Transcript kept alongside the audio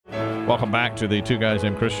Welcome back to the Two Guys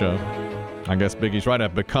Named Chris show. I guess Biggie's right.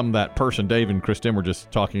 I've become that person. Dave and Chris Tim were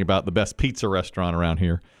just talking about the best pizza restaurant around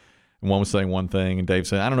here. And one was saying one thing, and Dave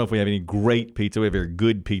said, I don't know if we have any great pizza. We have very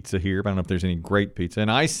good pizza here, but I don't know if there's any great pizza.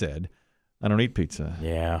 And I said, I don't eat pizza.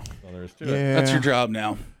 Yeah. So there's two. Yeah. That's your job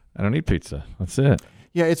now. I don't eat pizza. That's it.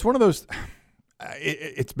 Yeah, it's one of those.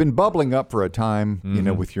 It's been bubbling up for a time, you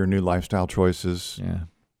know, with your new lifestyle choices. Yeah,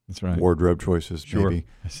 that's right. Wardrobe choices, maybe.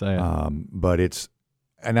 I say it. But it's,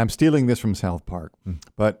 and I'm stealing this from South Park,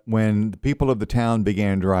 but when the people of the town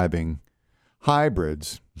began driving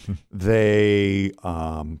hybrids, they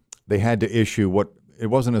had to issue what, it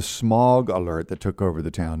wasn't a smog alert that took over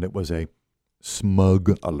the town. It was a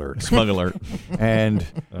smug alert. Smug alert. And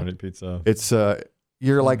I don't eat pizza. it's,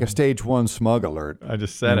 you're like a stage 1 smug alert. I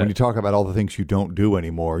just said it. When you talk about all the things you don't do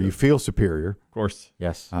anymore, you feel superior. Of course.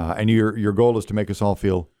 Yes. And your goal is to make us all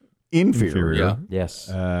feel inferior. Yeah. Yes.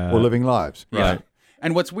 We're living lives. Yeah.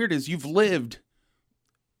 And what's weird is you've lived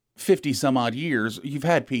 50 some odd years. You've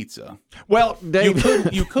had pizza. Well, Dave,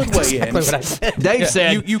 You could weigh in. What I said. Dave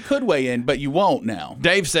said, You could weigh in, but you won't now.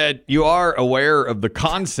 Dave said, you are aware of the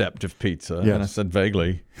concept of pizza. Yes. And I said,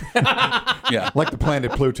 vaguely. Yeah. Like the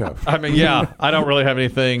planet Pluto. I mean, yeah, I don't really have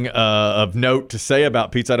anything of note to say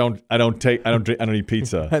about pizza. I don't eat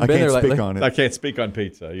pizza. I been there can't speak lately. on it. I can't speak on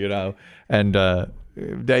pizza, you know. And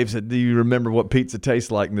Dave said, "Do you remember what pizza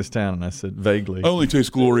tastes like in this town?" And I said, "Vaguely." I only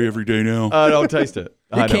taste glory every day now. I don't taste it.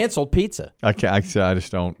 You canceled pizza. I can't. I just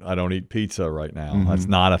don't. I don't eat pizza right now. That's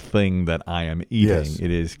not a thing that I am eating. Yes. It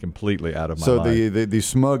is completely out of my So life. the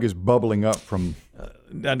smug is bubbling up from.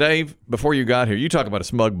 Now, Dave, before you got here, you talk about a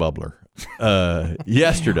smug bubbler.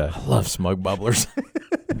 Yesterday, I love smug bubblers.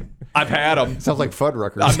 I've had them. Sounds like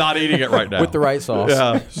Fuddruckers. I'm not eating it right now. With the right sauce.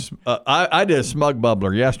 Yeah, I did a smug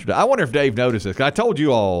bubbler yesterday. I wonder if Dave noticed this. 'Cause I told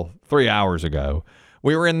you all 3 hours ago.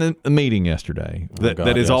 We were in the meeting yesterday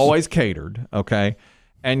that is always catered, okay?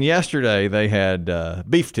 And yesterday they had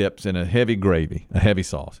beef tips in a heavy gravy, a heavy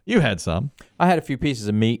sauce. You had some. I had a few pieces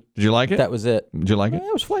of meat. Did you like it? That was it. Did you like Yeah, it?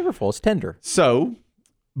 it was flavorful. It's tender. So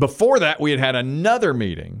before that, we had another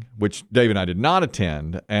meeting, which Dave and I did not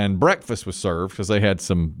attend, and breakfast was served because they had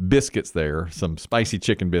some biscuits there, some spicy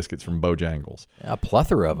chicken biscuits from Bojangles. A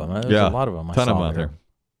plethora of them. There's a lot of them. I ton saw of them out there.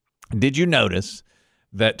 Did you notice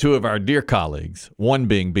that two of our dear colleagues, one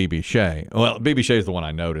being B.B. Shea, well, B.B. Shea is the one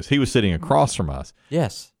I noticed. He was sitting across from us.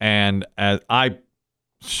 Yes. And as I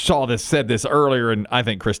said this earlier, and I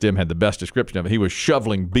think Chris Dim had the best description of it. He was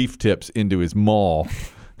shoveling beef tips into his maw.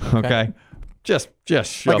 Okay. Just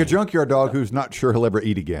shove like a junkyard dog who's not sure he'll ever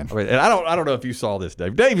eat again. and I don't know if you saw this,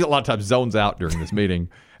 Dave. Dave a lot of times zones out during this meeting,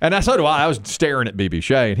 and so do I. I was staring at BB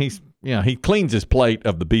Shea, and he cleans his plate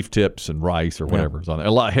of the beef tips and rice or whatever's on it,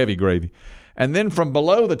 a lot of heavy gravy, and then from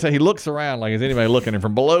below the table, he looks around like is anybody looking, and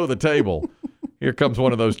from below the table, here comes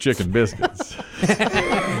one of those chicken biscuits.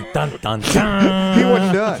 Dun, dun, dun. He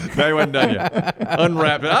wasn't done. No, he wasn't done yet.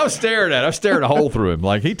 Unwrapped it. I was staring at it. I was staring a hole through him.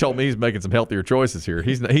 Like he told me he's making some healthier choices here.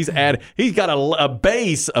 He's got a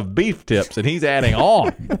base of beef tips and he's adding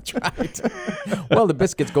on. That's right. Well, the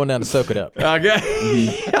biscuit's going down to soak it up.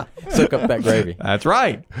 Okay. Yeah. Soak up that gravy. That's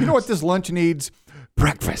right. You know what this lunch needs?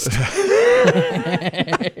 Breakfast.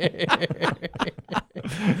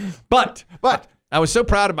 But I was so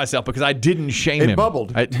proud of myself because I didn't shame him. It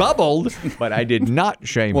bubbled. It bubbled, but I did not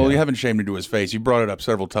shame him. Well, you haven't shamed him to his face. You brought it up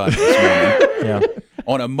several times this morning. Yeah.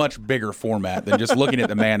 On a much bigger format than just looking at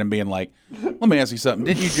the man and being like, let me ask you something.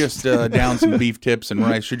 Didn't you just down some beef tips and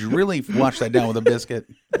rice? Should you really wash that down with a biscuit?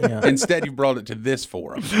 Yeah. Instead, you brought it to this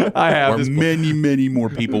forum. I have where this, many more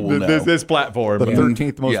people will know. this platform. The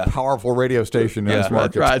 13th most Yeah. powerful radio station in Yeah. this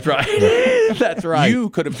market. That's right. That's right. You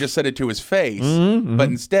could have just said it to his face, but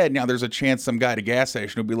instead, now there's a chance some guy at a gas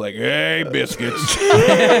station will be like, hey, biscuits.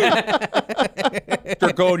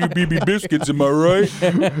 They're calling you BB Biscuits, am I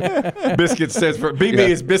right? Biscuits says for BB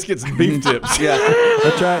is biscuits and beef tips. Yeah.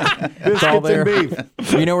 That's right. It's all there.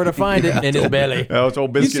 You know where to find it in his belly. Oh, it's old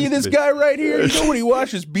You biscuits. see this guy right here? You know what he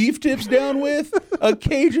washes beef tips down with? A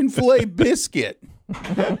Cajun filet biscuit.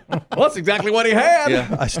 Well, that's exactly what he had.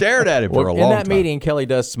 Yeah. I stared at him for a In long that time. meeting, Kelly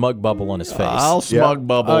does smug bubble on his face. I'll smug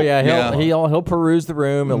bubble. Oh yeah, Yeah. he'll peruse the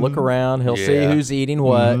room. He'll look around. He'll see Yeah. who's eating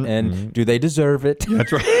what and do they deserve it.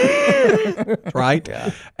 That's right. That's right.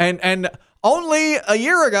 Yeah. And only a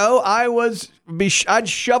year ago, I'd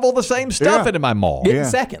shovel the same stuff Yeah. into my maw. In Yeah.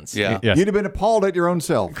 seconds. Yeah. Yes. You'd have been appalled at your own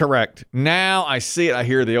self. Correct. Now I see it. I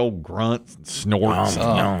hear the old grunts and snorts,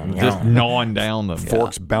 just gnawing down the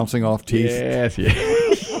Forks bouncing off teeth. Yes, yes.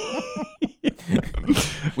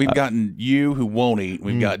 We've gotten you who won't eat.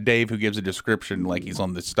 We've got Dave who gives a description like he's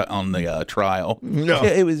on the trial. No. Yeah,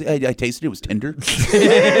 it was. I tasted it. It was tender.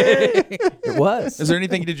 It was. Is there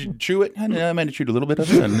anything? Did you chew it? I might have chewed a little bit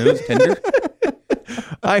of it. I knew it was tender.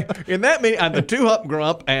 In that meeting, I'm the 2-Hup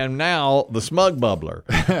Grump and now the Smug Bubbler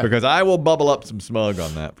because I will bubble up some smug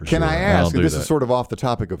on that for sure. Can I ask, and this that. is sort of off the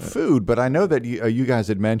topic of food, but I know that you guys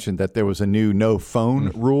had mentioned that there was a new no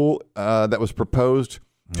phone rule that was proposed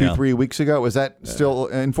 2-3 weeks ago. Is that still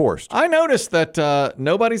enforced? I noticed that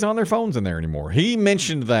nobody's on their phones in there anymore. He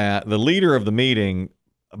mentioned that the leader of the meeting,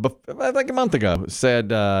 like a month ago,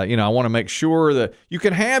 said, I want to make sure that you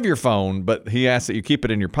can have your phone, but he asked that you keep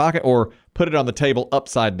it in your pocket or put it on the table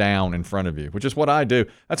upside down in front of you, which is what I do.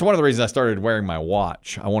 That's one of the reasons I started wearing my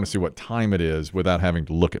watch. I want to see what time it is without having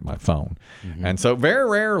to look at my phone. Mm-hmm. And so very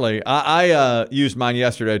rarely, I used mine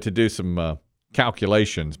yesterday to do some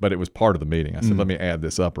calculations, but it was part of the meeting. I said, let me add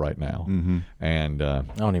this up right now. Mm-hmm. And I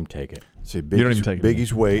don't even take it. See, you don't even take it.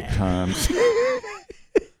 Biggie's weight times.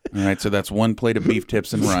 All right, so that's 1 plate of beef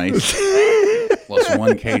tips and rice, plus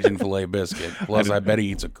 1 Cajun filet biscuit. Plus, I bet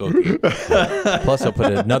he eats a cookie. Plus, he'll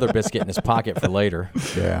put another biscuit in his pocket for later.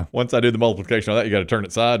 Yeah. Once I do the multiplication on that, you got to turn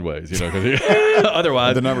it sideways, because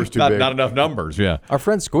otherwise the number's too big. Not enough numbers. Yeah. Our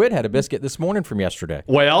friend Squid had a biscuit this morning from yesterday.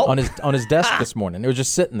 Well, on his desk this morning, it was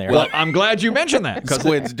just sitting there. Well, I'm glad you mentioned that because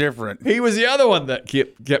Squid's different. he was the other one that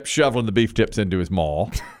kept shoveling the beef tips into his maw.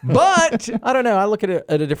 But I don't know. I look at it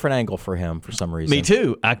at a different angle for him for some reason. me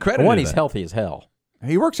too. I credit One, he's healthy as hell.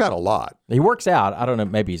 He works out a lot. He works out. I don't know.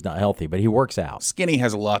 Maybe he's not healthy, but he works out. Skinny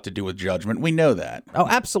has a lot to do with judgment. We know that. Oh,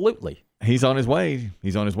 absolutely. He's on his way.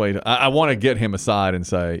 He's on his way. I want to get him aside and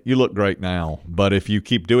say, you look great now, but if you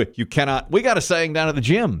keep doing it, you cannot. We got a saying down at the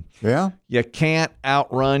gym. Yeah. You can't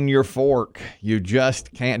outrun your fork. You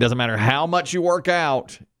just can't. Doesn't matter how much you work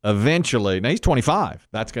out. Eventually, now he's 25.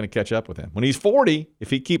 That's going to catch up with him. When he's 40, if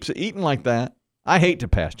he keeps eating like that, I hate to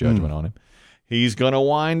pass judgment on him. He's going to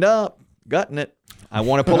wind up gutting it. I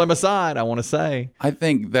want to pull him aside. I want to say. I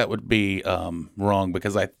think that would be wrong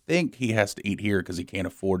because I think he has to eat here because he can't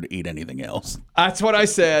afford to eat anything else. That's what I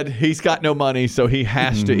said. He's got no money, so he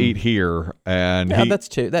has to eat here. And yeah,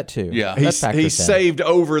 that too. Yeah. He saved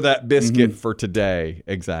over that biscuit for today.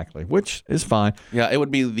 Exactly, which is fine. Yeah, it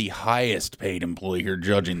would be the highest paid employee here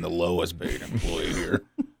judging the lowest paid employee here.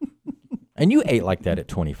 And you ate like that at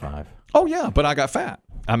 25. Oh, yeah, but I got fat.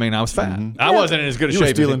 I mean, I was fat. I wasn't in as good a You shape.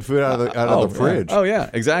 were stealing food out of the fridge. Oh, yeah,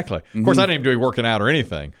 exactly. Of course, I didn't even do any working out or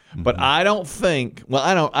anything. But I don't think,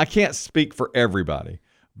 I can't speak for everybody,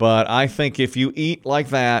 but I think if you eat like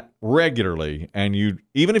that regularly and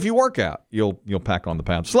even if you work out, you'll pack on the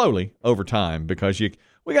pounds slowly over time because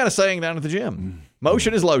we got a saying down at the gym.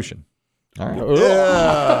 Motion is lotion. All right.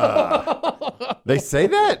 Yeah. They say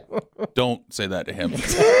that? Don't say that to him.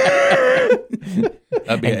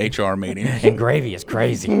 That'd be an HR meeting. And gravy is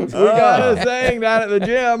crazy. We got a saying down at the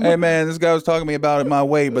gym. Hey, man, this guy was talking to me about my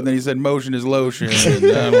weight, but then he said motion is lotion. And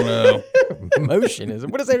I don't know. Motion is.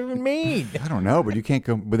 What does that even mean? I don't know, but you can't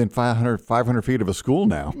go within 500 feet of a school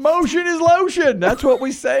now. Motion is lotion. That's what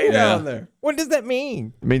we say down there. What does that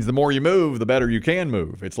mean? It means the more you move, the better you can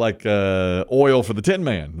move. It's like oil for the Tin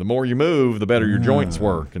Man. The more you move, the better your joints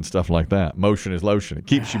work and stuff like that. Motion is lotion. It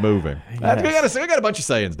keeps you moving. Yes. We got a bunch of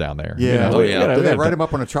sayings down there. Yeah. Yeah. Do they write them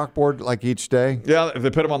up on a chalkboard like each day? Yeah, they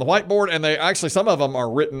put them on the whiteboard, and they actually some of them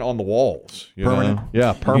are written on the walls. Permanent?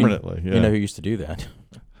 Yeah, permanently. You know who used to do that?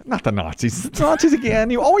 Not the Nazis. The Nazis again.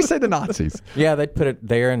 You always say the Nazis. Yeah, they'd put it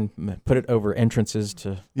there and put it over entrances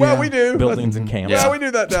to Well, we do. buildings and camps. Yeah, we do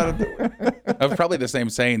that down at the... That was probably the same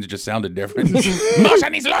sayings, just sounded different.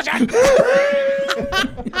 Motion is lotion.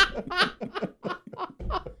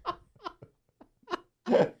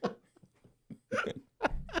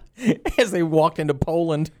 As they walked into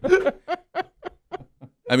Poland.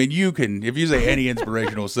 I mean, you can, if you say any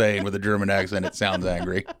inspirational saying with a German accent, it sounds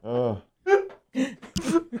angry. You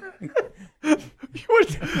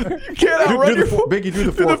can't outrun your fork. Biggie,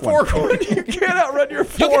 do the fork one. You can't outrun your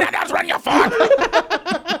fork. You cannot outrun your fork.